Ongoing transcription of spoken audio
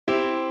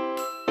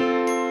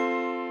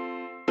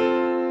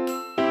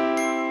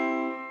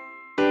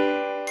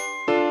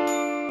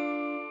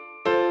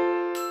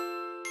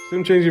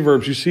Stem changing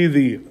verbs. You see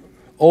the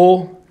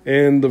O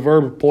and the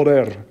verb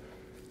poder.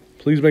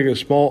 Please make a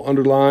small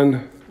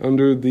underline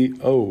under the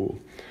O.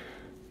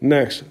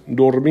 Next,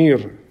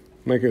 dormir.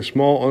 Make a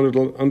small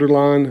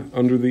underline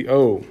under the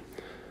O.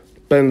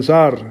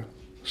 Pensar.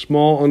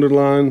 Small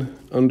underline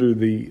under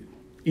the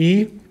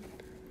E.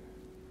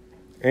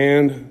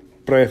 And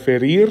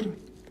preferir.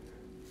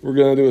 We're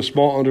going to do a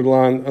small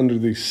underline under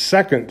the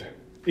second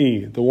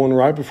E, the one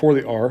right before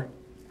the R.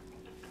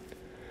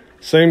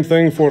 Same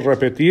thing for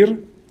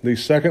repetir, the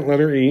second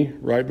letter E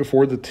right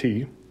before the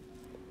T.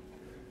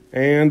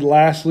 And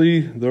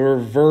lastly, the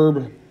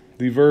verb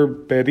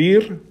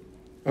pedir,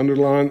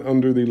 underline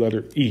under the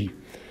letter E.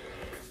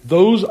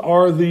 Those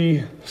are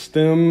the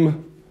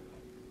stem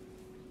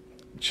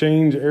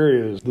change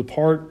areas, the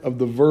part of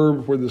the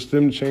verb where the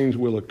stem change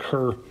will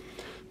occur.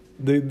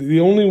 The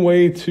only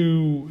way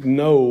to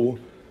know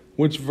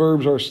which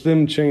verbs are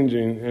stem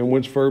changing and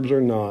which verbs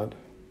are not,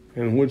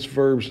 and which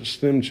verbs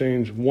stem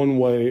change one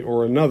way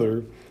or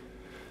another,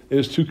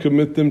 is to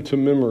commit them to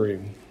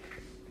memory.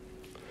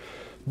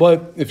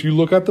 But if you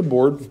look at the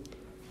board,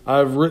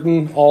 I've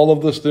written all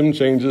of the stem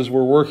changes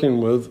we're working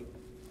with.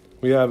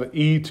 We have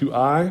E to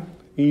I,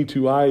 E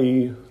to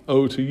IE,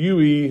 O to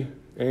UE,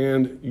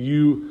 and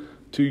U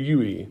to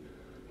UE.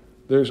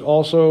 There's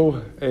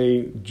also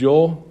a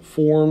yo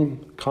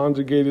form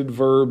conjugated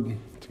verb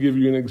to give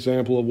you an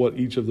example of what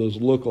each of those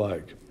look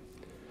like.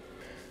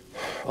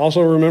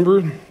 Also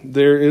remember,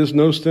 there is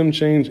no stem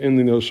change in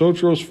the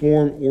nosotros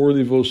form or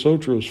the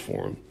vosotros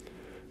form.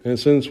 And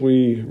since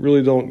we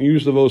really don't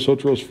use the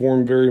vosotros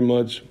form very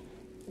much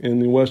in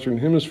the Western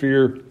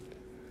Hemisphere,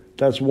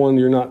 that's one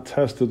you're not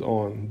tested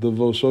on, the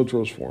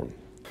vosotros form.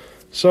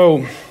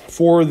 So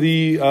for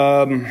the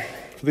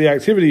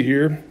activity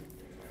here,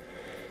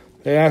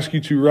 they ask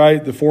you to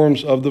write the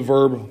forms of the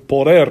verb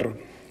poder.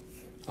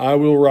 I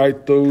will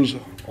write those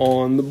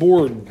on the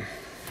board.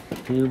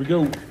 Here we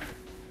go.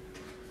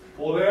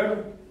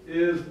 Poder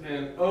is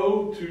an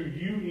O to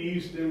UE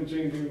stem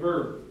changing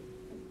verb.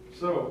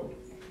 So,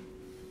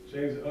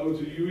 change the O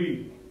to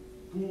UE.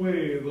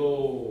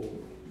 Puedo.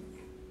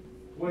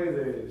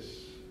 Puedes.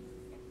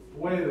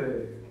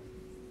 Puede.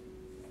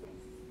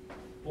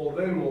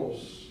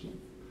 Podemos.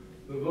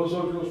 The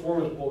vosotros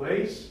form is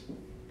podéis.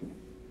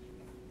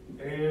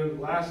 And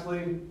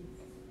lastly,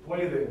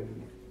 pueden.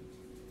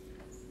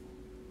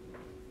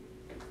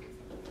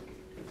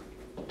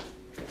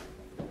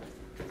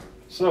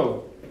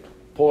 So,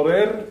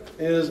 poder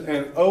is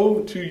an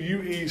O to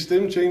UE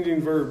stem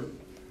changing verb.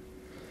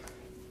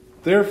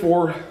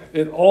 Therefore,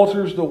 it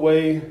alters the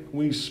way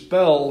we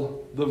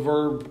spell the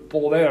verb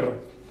poder,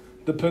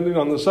 depending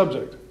on the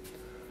subject.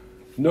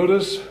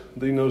 Notice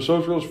the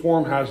nosotros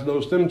form has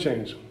no stem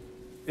change.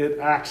 It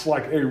acts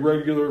like a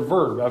regular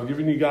verb. I've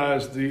given you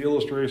guys the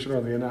illustration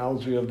or the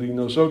analogy of the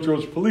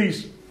nosotros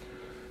police.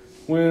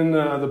 When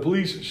the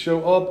police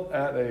show up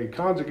at a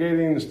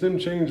conjugating stem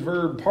change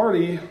verb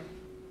party,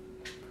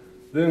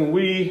 then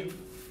we,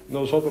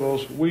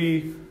 nosotros,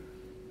 we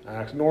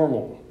act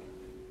normal.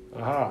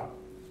 Aha.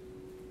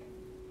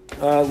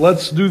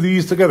 Let's do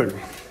these together.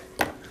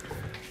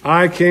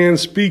 I can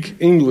speak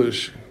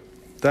English.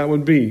 That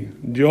would be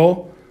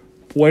yo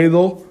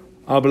puedo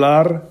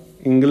hablar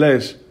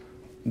inglés.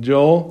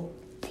 Yo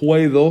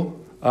puedo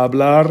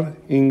hablar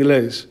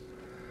inglés.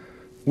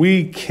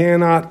 We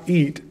cannot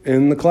eat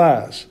in the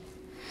class.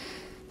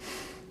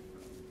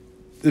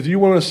 If you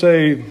want to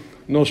say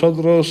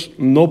nosotros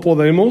no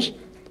podemos,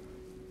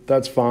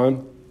 that's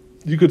fine.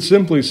 You could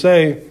simply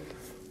say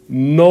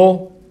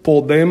no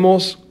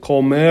podemos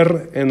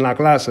comer en la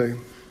clase.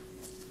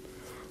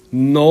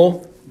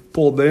 No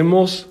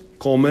podemos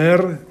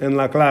comer en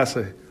la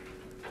clase.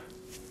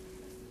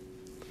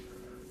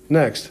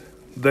 Next,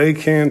 they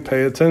can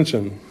pay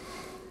attention.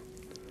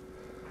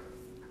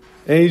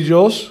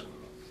 Ellos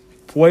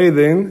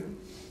pueden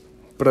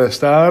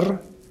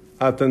prestar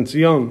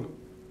atención.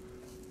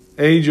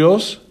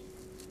 Ellos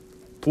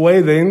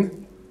pueden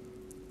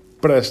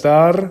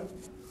prestar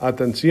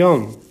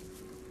atención.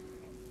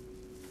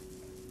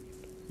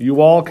 You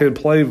all can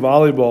play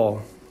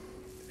volleyball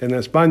in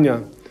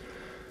España.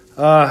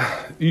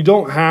 You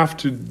don't have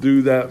to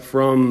do that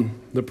from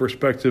the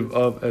perspective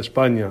of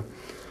España.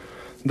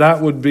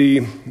 That would be,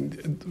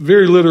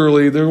 very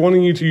literally, they're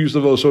wanting you to use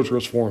the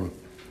vosotros form.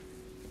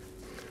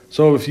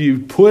 So if you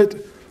put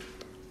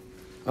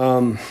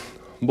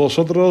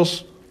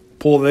vosotros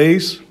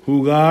podéis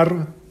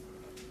jugar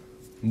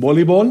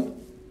voleibol,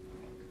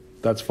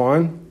 that's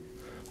fine.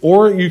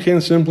 Or you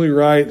can simply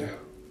write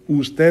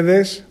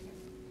ustedes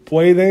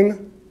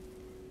pueden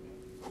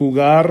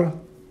jugar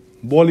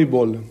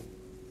voleibol.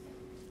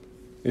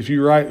 If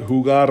you write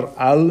jugar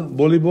al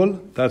voleibol,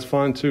 that's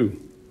fine too.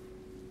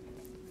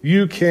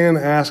 You can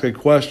ask a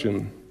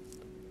question.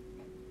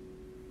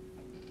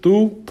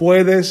 Tú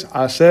puedes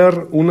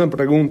hacer una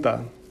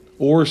pregunta.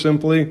 Or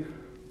simply,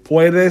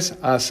 puedes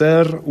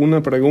hacer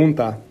una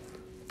pregunta.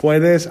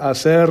 Puedes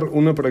hacer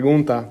una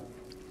pregunta.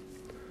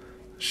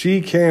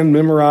 She can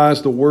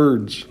memorize the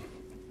words.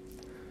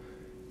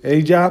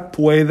 Ella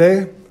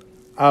puede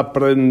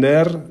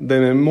aprender de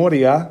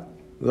memoria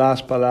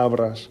las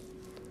palabras.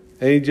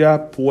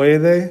 Ella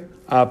puede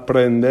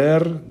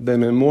aprender de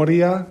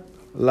memoria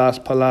las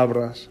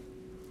palabras.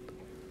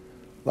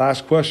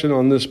 Last question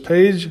on this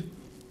page.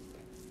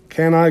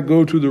 Can I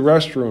go to the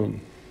restroom?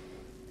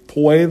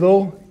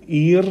 ¿Puedo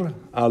ir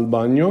al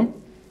baño?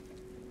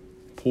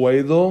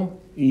 ¿Puedo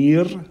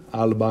ir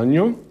al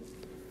baño?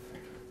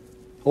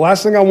 The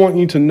last thing I want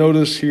you to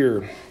notice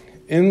here,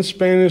 in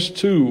Spanish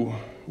 2,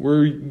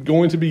 we're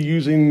going to be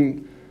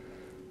using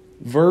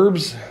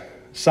verbs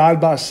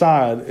side by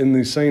side in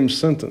the same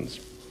sentence.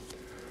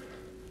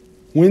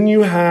 When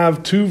you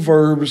have two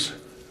verbs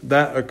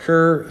that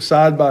occur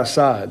side by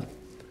side,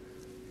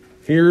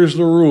 here's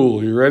the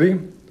rule. You ready?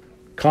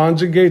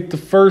 Conjugate the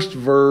first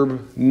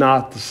verb,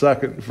 not the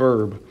second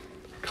verb.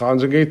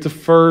 Conjugate the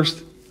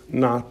first,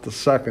 not the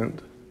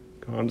second.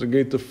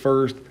 Conjugate the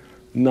first,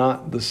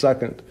 not the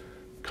second.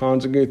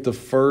 Conjugate the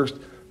first,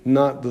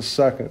 not the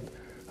second.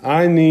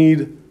 I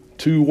need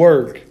to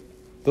work.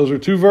 Those are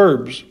two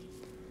verbs.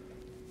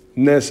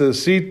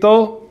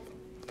 Necesito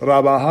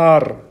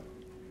trabajar.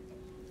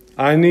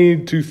 I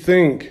need to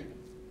think.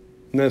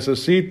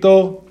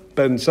 Necesito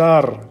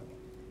pensar.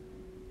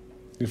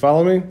 You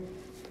follow me?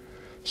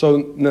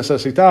 So,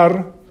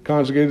 necesitar,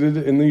 conjugated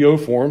in the yo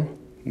form,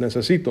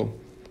 necesito.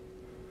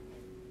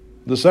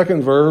 The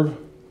second verb,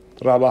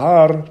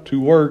 trabajar,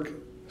 to work,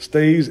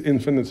 stays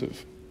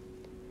infinitive.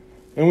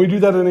 And we do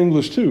that in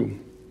English too.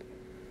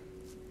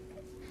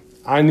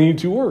 I need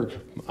to work.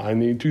 I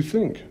need to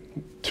think.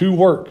 To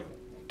work.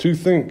 To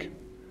think.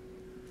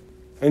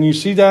 And you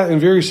see that in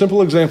very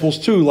simple examples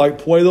too, like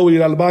puedo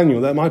ir al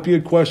baño. That might be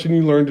a question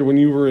you learned when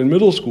you were in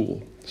middle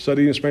school,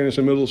 studying Spanish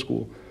in middle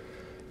school.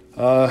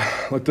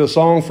 Like the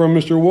song from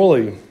Mr.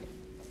 Woolley.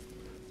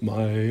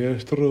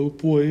 Maestro,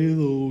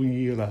 puedo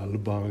ir al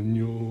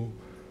baño.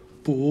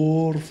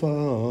 Por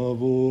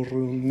favor,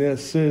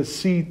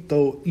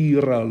 necesito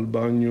ir al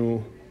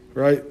baño.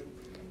 Right?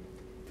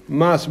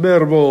 Más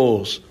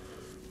verbos.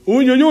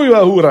 Uy, uy, uy,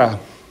 bajura.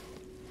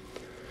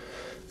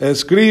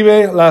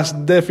 Escribe las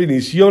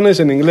definiciones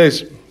en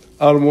inglés.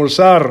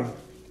 Almorzar,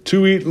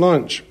 to eat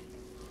lunch.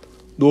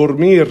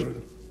 Dormir,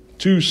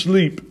 to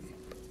sleep.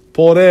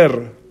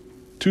 Poder,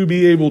 to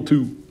be able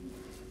to.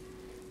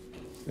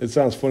 It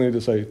sounds funny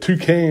to say,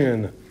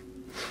 toucan.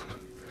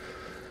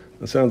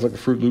 That sounds like a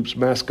Fruit Loops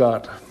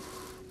mascot.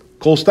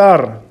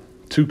 Costar,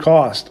 to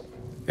cost.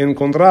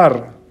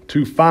 Encontrar,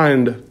 to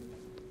find.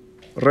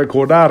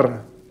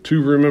 Recordar,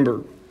 to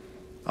remember.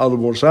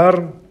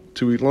 Almorzar,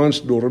 to eat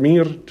lunch.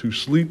 Dormir, to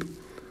sleep.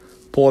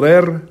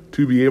 Poder,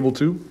 to be able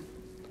to.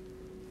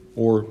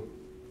 Or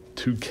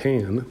to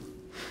can,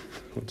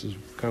 which is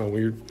kind of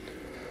weird.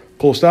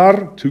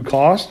 Costar, to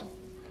cost.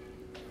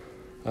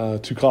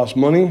 To cost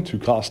money, to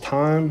cost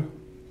time,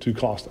 to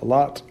cost a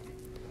lot.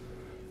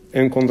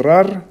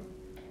 Encontrar,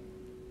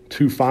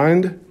 to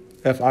find,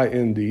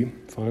 F-I-N-D,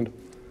 find.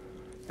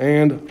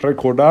 And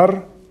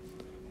recordar,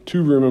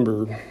 to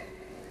remember.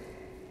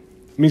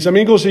 Mis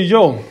amigos y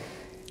yo.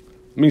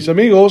 Mis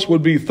amigos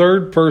would be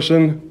third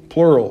person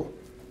plural.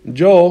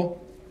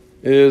 Yo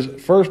is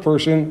first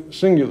person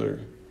singular.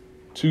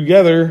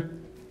 Together,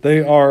 they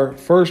are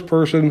first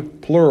person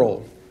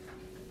plural.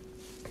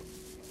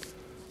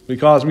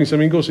 Because mis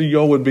amigos y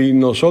yo would be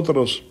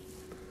nosotros.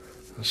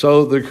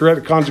 So the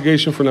correct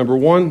conjugation for number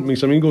one,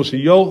 mis amigos y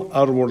yo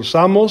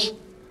almorzamos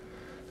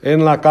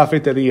en la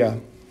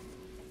cafetería.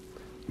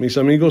 Mis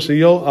amigos y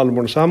yo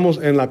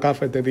almorzamos en la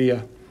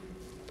cafetería.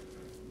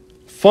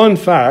 Fun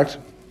fact,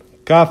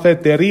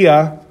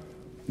 cafetería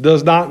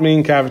does not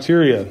mean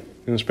cafeteria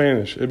in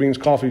Spanish. It means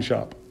coffee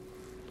shop,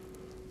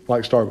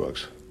 like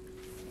Starbucks.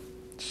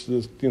 It's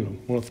just,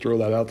 want to throw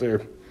that out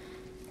there.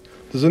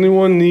 Does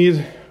anyone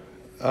need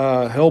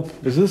help?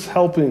 Is this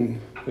helping?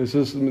 Is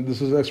this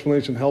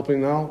explanation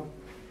helping out?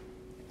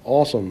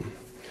 Awesome.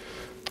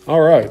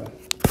 All right.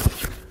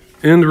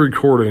 End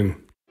recording.